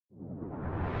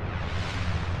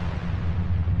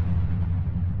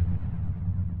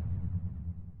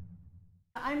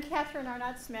I'm Catherine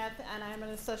Arnott Smith, and I'm an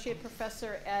associate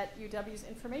professor at UW's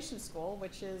Information School,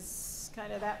 which is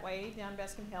kind of that way down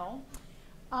Bascom Hill.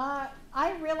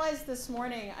 I realized this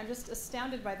morning, I'm just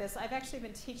astounded by this. I've actually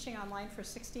been teaching online for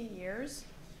 16 years.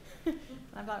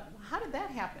 I thought, how did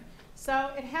that happen?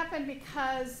 So it happened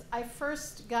because I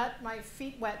first got my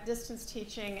feet wet distance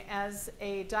teaching as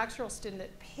a doctoral student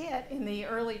at Pitt in the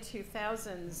early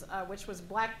 2000s, which was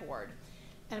Blackboard.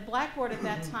 And Blackboard at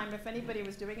that time, if anybody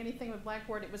was doing anything with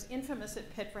Blackboard, it was infamous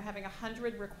at Pitt for having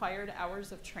 100 required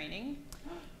hours of training,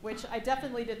 which I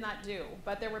definitely did not do.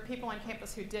 But there were people on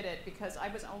campus who did it because I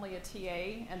was only a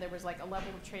TA, and there was like a level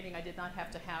of training I did not have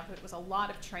to have. It was a lot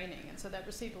of training, and so that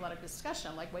received a lot of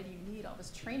discussion, like, why do you need all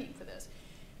this training for this?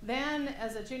 Then,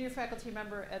 as a junior faculty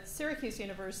member at Syracuse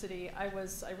University, I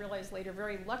realized later,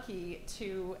 very lucky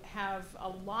to have a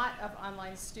lot of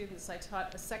online students. I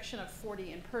taught a section of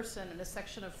 40 in person and a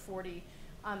section of 40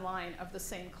 online of the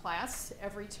same class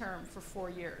every term for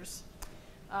 4 years.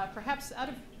 Perhaps out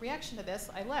of reaction to this,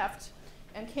 I left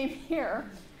and came here.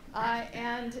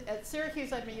 And at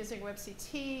Syracuse, I'd been using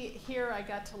WebCT. Here, I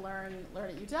got to learn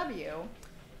at UW.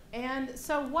 And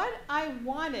so what I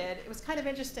wanted, it was kind of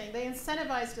interesting, they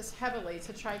incentivized us heavily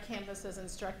to try Canvas as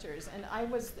instructors. And I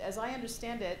was, as I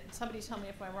understand it, somebody tell me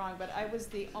if I'm wrong, but I was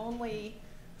the only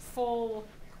full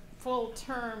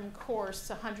term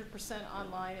course 100%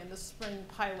 online in the spring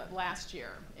pilot last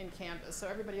year in Canvas. So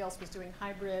everybody else was doing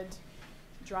hybrid,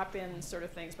 drop-in sort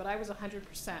of things, but I was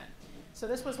 100%. So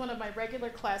this was one of my regular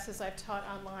classes I've taught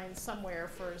online somewhere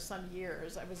for some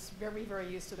years. I was very,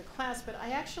 very used to the class, but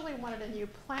I actually wanted a new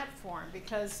platform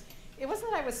because it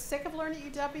wasn't that I was sick of Learn at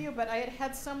UW, but I had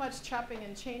had so much chopping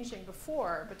and changing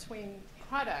before between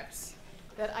products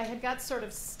that I had got sort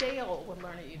of stale with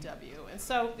Learn at UW. And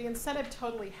so the incentive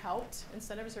totally helped.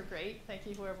 Incentives are great. Thank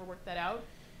you, whoever worked that out.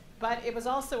 But it was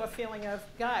also a feeling of,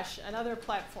 gosh, another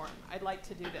platform. I'd like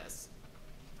to do this.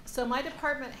 So my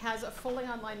department has a fully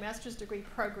online master's degree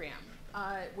program.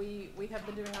 We have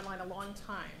been doing online a long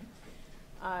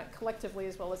time, collectively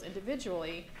as well as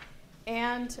individually.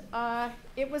 And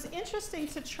it was interesting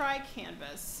to try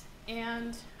Canvas.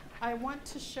 And I want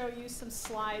to show you some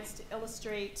slides to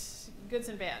illustrate goods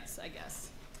and bads, I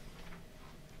guess.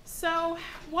 So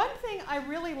one thing I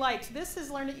really liked, this is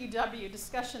Learn at UW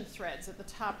discussion threads at the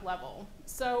top level.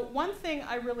 So one thing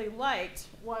I really liked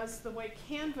was the way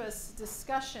Canvas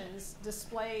discussions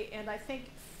display and I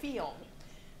think feel.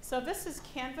 So this is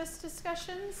Canvas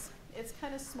discussions. It's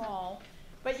kind of small,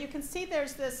 but you can see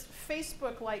there's this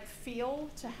Facebook-like feel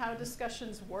to how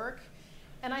discussions work.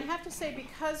 And I have to say,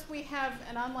 because we have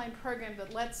an online program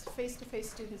that lets face-to-face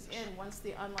students in once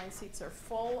the online seats are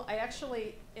full, I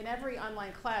actually, in every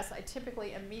online class, I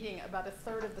typically am meeting about a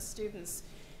third of the students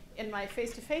in my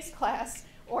face-to-face class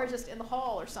or just in the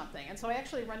hall or something. And so I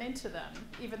actually run into them,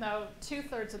 even though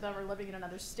 2/3 of them are living in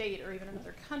another state or even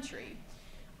another country.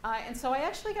 And so I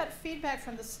actually got feedback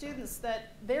from the students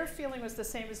that their feeling was the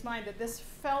same as mine, that this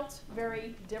felt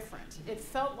very different. It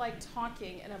felt like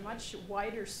talking in a much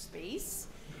wider space.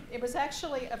 It was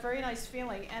actually a very nice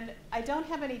feeling. And I don't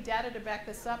have any data to back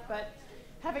this up, but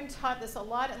having taught this a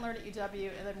lot in Learn at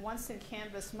UW and then once in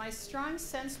Canvas, my strong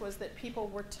sense was that people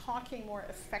were talking more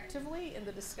effectively in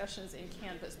the discussions in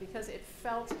Canvas because it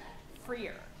felt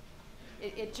freer.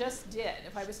 It just did.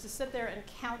 If I was to sit there and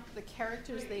count the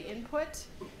characters they input,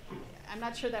 I'm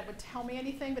not sure that would tell me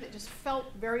anything, but it just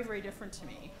felt very, very different to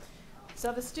me.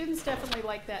 So the students definitely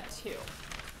like that too.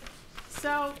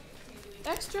 So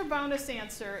extra bonus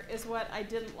answer is what I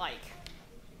didn't like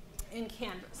in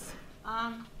Canvas.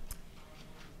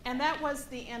 And that was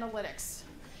the analytics.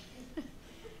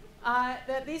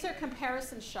 These are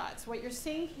comparison shots. What you're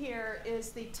seeing here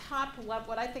is the top level,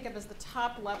 what I think of as the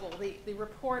top level, the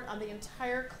report on the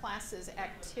entire class's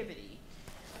activity.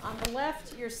 On the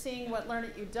left, you're seeing what Learn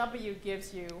at UW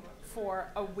gives you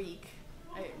for a week.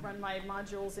 I run my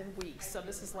modules in weeks, so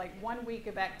this is like 1 week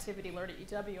of activity Learn at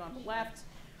UW on the left,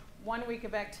 1 week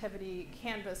of activity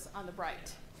Canvas on the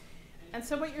right. And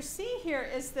so what you're seeing here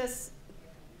is this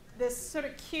sort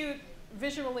of cute,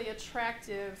 visually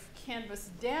attractive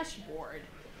Canvas dashboard,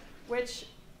 which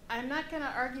I'm not going to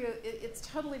argue it's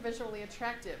totally visually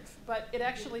attractive, but it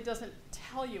actually doesn't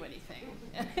tell you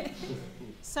anything.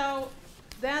 So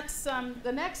that's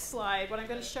the next slide. What I'm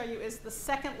going to show you is the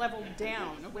second level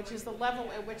down, which is the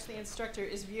level at which the instructor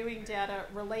is viewing data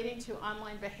relating to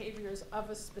online behaviors of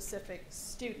a specific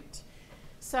student.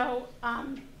 So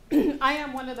I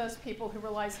am one of those people who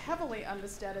relies heavily on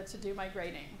this data to do my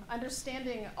grading.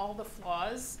 Understanding all the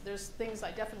flaws, there's things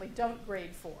I definitely don't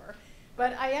grade for,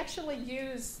 but I actually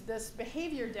use this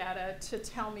behavior data to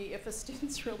tell me if a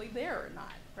student's really there or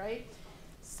not, right?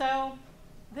 So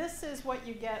this is what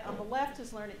you get. On the left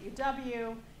is Learn at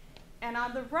UW, and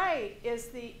on the right is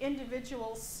the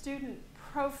individual student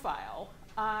profile.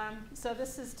 So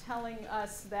this is telling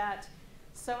us that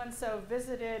so-and-so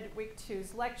visited week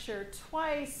 2's lecture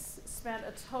twice, spent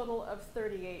a total of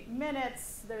 38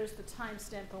 minutes. There's the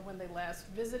timestamp of when they last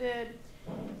visited.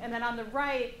 And then on the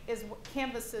right is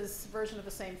Canvas's version of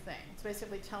the same thing. It's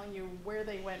basically telling you where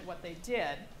they went, what they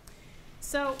did.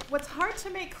 So what's hard to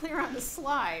make clear on the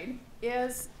slide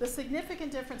is the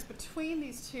significant difference between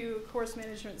these two course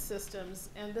management systems,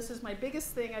 and this is my biggest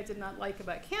thing I did not like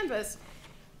about Canvas,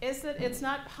 is that it's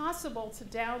not possible to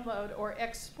download or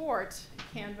export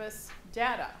Canvas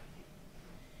data.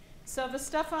 So the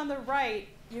stuff on the right,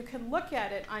 you can look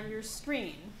at it on your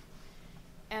screen,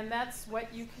 and that's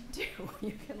what you can do.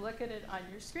 You can look at it on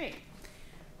your screen.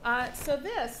 So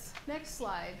this, next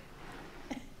slide,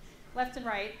 left and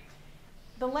right,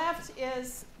 the left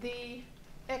is the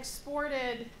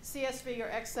exported CSV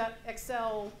or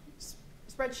Excel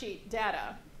spreadsheet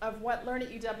data of what Learn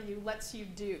at UW lets you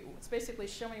do. It's basically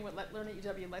showing what Learn at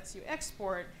UW lets you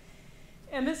export.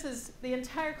 And this is the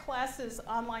entire class's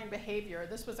online behavior.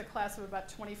 This was a class of about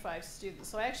 25 students.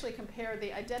 So I actually compared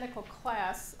the identical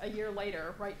class a year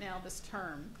later, right now this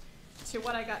term, to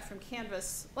what I got from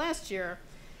Canvas last year.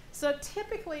 So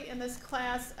typically in this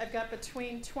class, I've got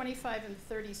between 25 and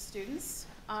 30 students.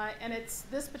 And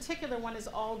this particular one is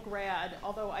all grad,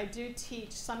 although I do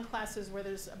teach some classes where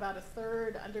there's about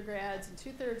 1/3 undergrads and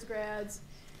 2/3 grads.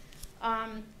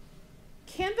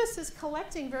 Canvas is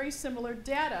collecting very similar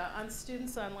data on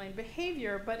students' online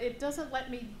behavior, but it doesn't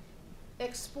let me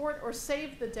export or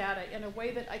save the data in a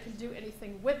way that I can do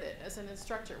anything with it as an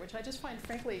instructor, which I just find,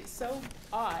 frankly, so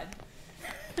odd.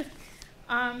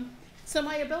 So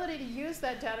my ability to use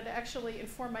that data to actually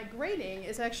inform my grading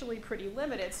is actually pretty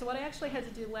limited. So what I actually had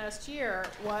to do last year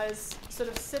was sort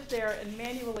of sit there and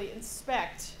manually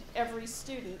inspect every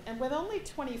student. And with only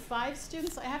 25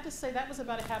 students, I have to say that was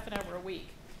about a half an hour a week.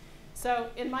 So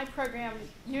in my program,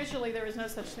 usually there is no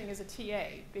such thing as a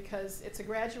TA because it's a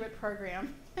graduate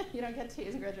program. You don't get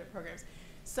TAs in graduate programs.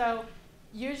 So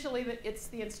usually it's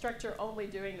the instructor only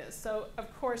doing this. So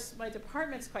of course my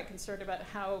department's quite concerned about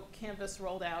how Canvas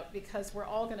rolled out because we're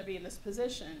all going to be in this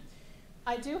position.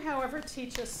 I do, however,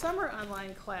 teach a summer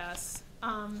online class,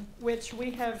 which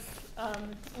we have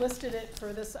listed it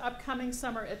for this upcoming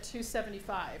summer at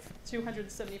 275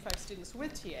 students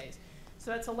with TAs.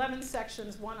 So that's 11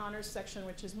 sections, 1 honors section,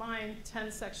 which is mine,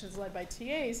 10 sections led by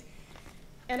TAs.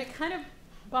 And it kind of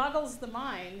boggles the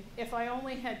mind. If I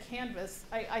only had Canvas,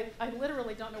 I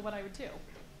literally don't know what I would do.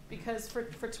 Because for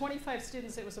 25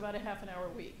 students, it was about a half an hour a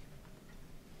week.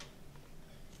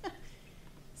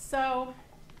 So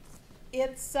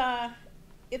it's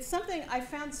something I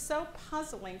found so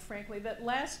puzzling, frankly, that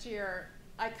last year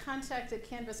I contacted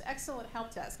Canvas, excellent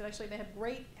help desk. And actually, they have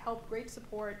great help, great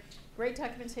support, great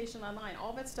documentation online.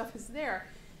 All that stuff is there.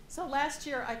 So last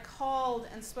year, I called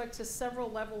and spoke to several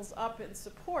levels up in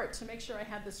support to make sure I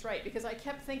had this right, because I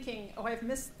kept thinking, oh, I've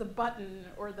missed the button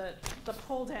or the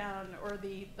pull down or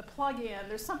the plug-in.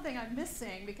 There's something I'm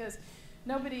missing, because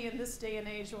nobody in this day and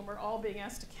age, when we're all being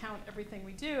asked to count everything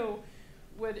we do,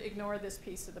 would ignore this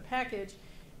piece of the package.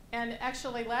 And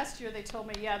actually, last year, they told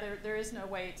me, yeah, there is no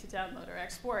way to download or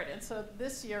export. And so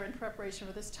this year, in preparation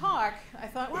for this talk, I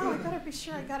thought, well, I better be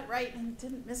sure I got it right and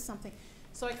didn't miss something.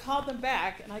 So I called them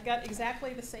back, and I got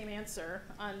exactly the same answer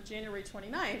on January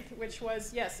 29th, which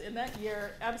was, yes, in that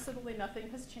year, absolutely nothing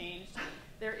has changed.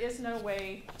 There is no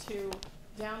way to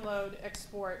download,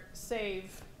 export,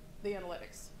 save the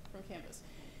analytics from Canvas.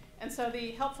 And so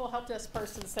the helpful help desk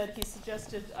person said he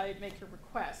suggested I make a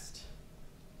request.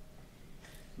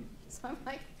 So I'm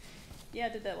like, yeah, I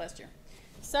did that last year.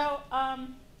 So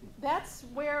that's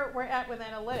where we're at with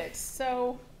analytics.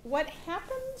 So what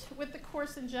happened with the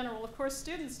course in general, of course,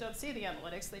 students don't see the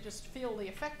analytics. They just feel the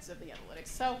effects of the analytics.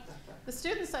 So the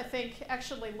students, I think,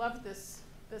 actually love this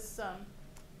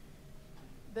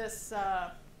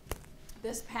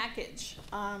package.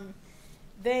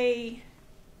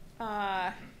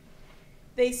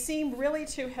 They seem really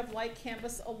to have liked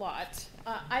Canvas a lot.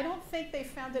 I don't think they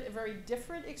found it a very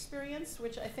different experience,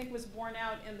 which I think was borne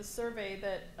out in the survey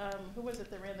that, who was it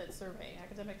that ran that survey?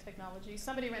 Academic Technology?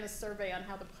 Somebody ran a survey on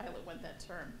how the pilot went that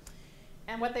term.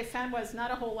 And what they found was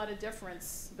not a whole lot of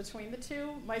difference between the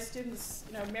two. My students,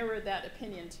 mirrored that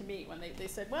opinion to me when they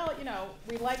said, well,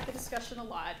 we like the discussion a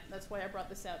lot. That's why I brought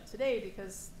this out today,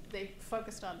 because they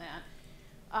focused on that.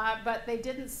 But they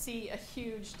didn't see a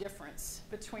huge difference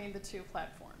between the two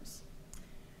platforms.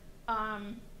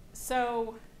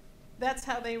 So that's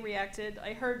how they reacted.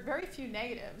 I heard very few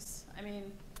negatives. I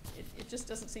mean, it just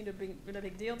doesn't seem to be a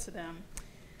big deal to them.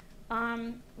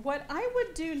 What I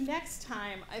would do next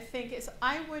time, I think, is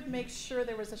I would make sure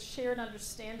there was a shared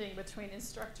understanding between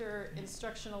instructor,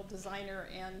 instructional designer,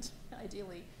 and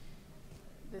ideally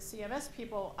the CMS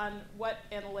people on what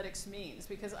analytics means.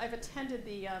 Because I've attended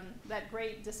the, that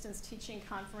great distance teaching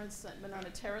conference at Monona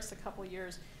Terrace a couple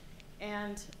years.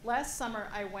 And last summer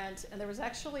I went, and there was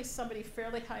actually somebody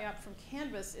fairly high up from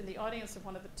Canvas in the audience of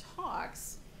one of the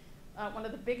talks, one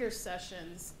of the bigger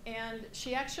sessions, and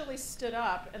she actually stood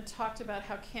up and talked about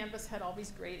how Canvas had all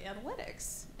these great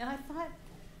analytics. And I thought,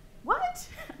 what?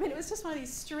 I mean, it was just one of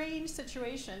these strange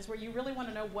situations where you really want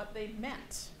to know what they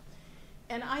meant.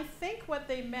 And I think what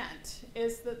they meant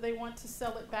is that they want to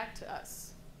sell it back to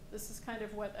us. This is kind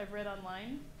of what I've read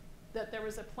online, that there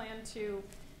was a plan to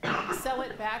sell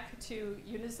it back to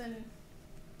Unison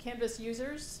Canvas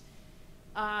users,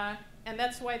 and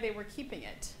that's why they were keeping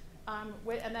it.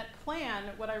 And that plan,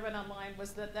 what I read online,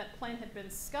 was that that plan had been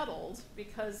scuttled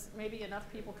because maybe enough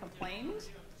people complained.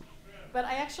 But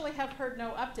I actually have heard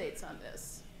no updates on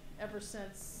this ever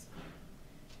since.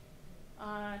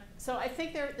 So I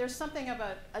think there's something of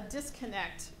a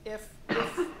disconnect if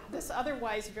this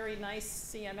otherwise very nice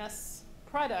CMS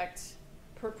product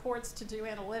purports to do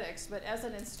analytics, but as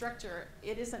an instructor,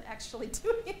 it isn't actually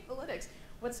doing analytics.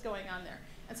 What's going on there?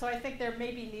 And so I think there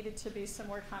maybe needed to be some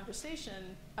more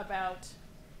conversation about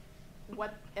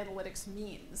what analytics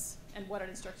means and what an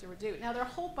instructor would do. Now, there are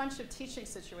a whole bunch of teaching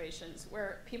situations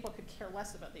where people could care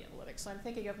less about the analytics. So I'm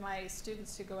thinking of my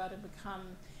students who go out and become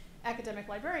academic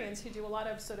librarians who do a lot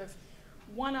of sort of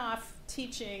one-off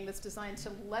teaching that's designed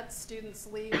to let students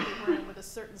leave the room with a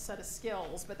certain set of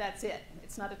skills, but that's it.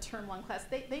 It's not a term-long class.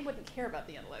 They wouldn't care about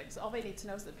the analytics. All they need to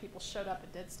know is that people showed up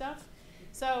and did stuff.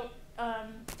 So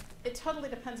it totally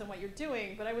depends on what you're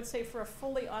doing, but I would say for a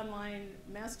fully online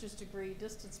master's degree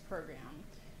distance program,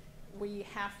 we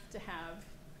have to have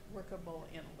workable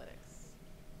analytics.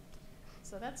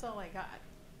 So that's all I got.